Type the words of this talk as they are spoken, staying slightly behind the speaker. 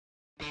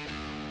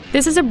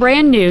This is a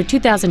brand new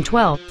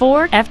 2012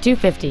 Ford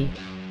F-250.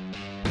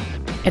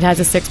 It has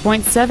a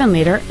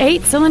 6.7-liter,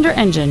 8-cylinder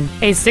engine,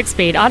 a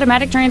 6-speed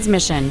automatic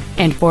transmission,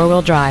 and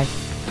 4-wheel drive.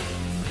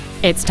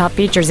 Its top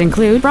features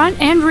include front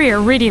and rear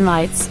reading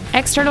lights,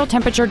 external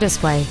temperature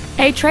display,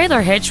 a trailer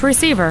hitch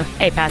receiver,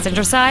 a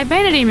passenger side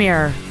vanity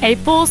mirror, a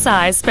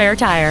full-size spare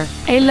tire,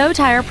 a low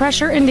tire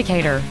pressure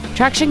indicator,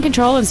 traction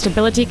control and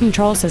stability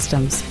control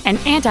systems, an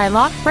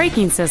anti-lock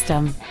braking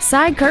system,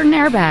 side curtain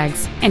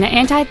airbags, and an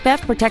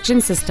anti-theft protection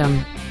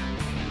system.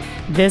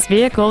 This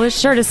vehicle is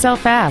sure to sell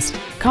fast.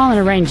 Call and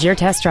arrange your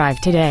test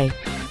drive today.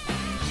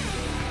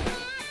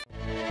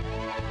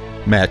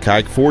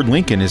 Haik Ford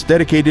Lincoln is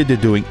dedicated to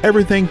doing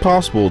everything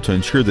possible to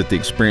ensure that the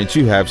experience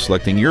you have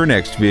selecting your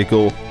next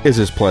vehicle is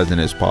as pleasant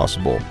as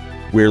possible.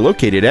 We are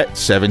located at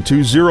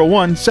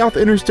 7201 South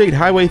Interstate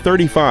Highway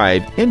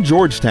 35 in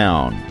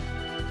Georgetown.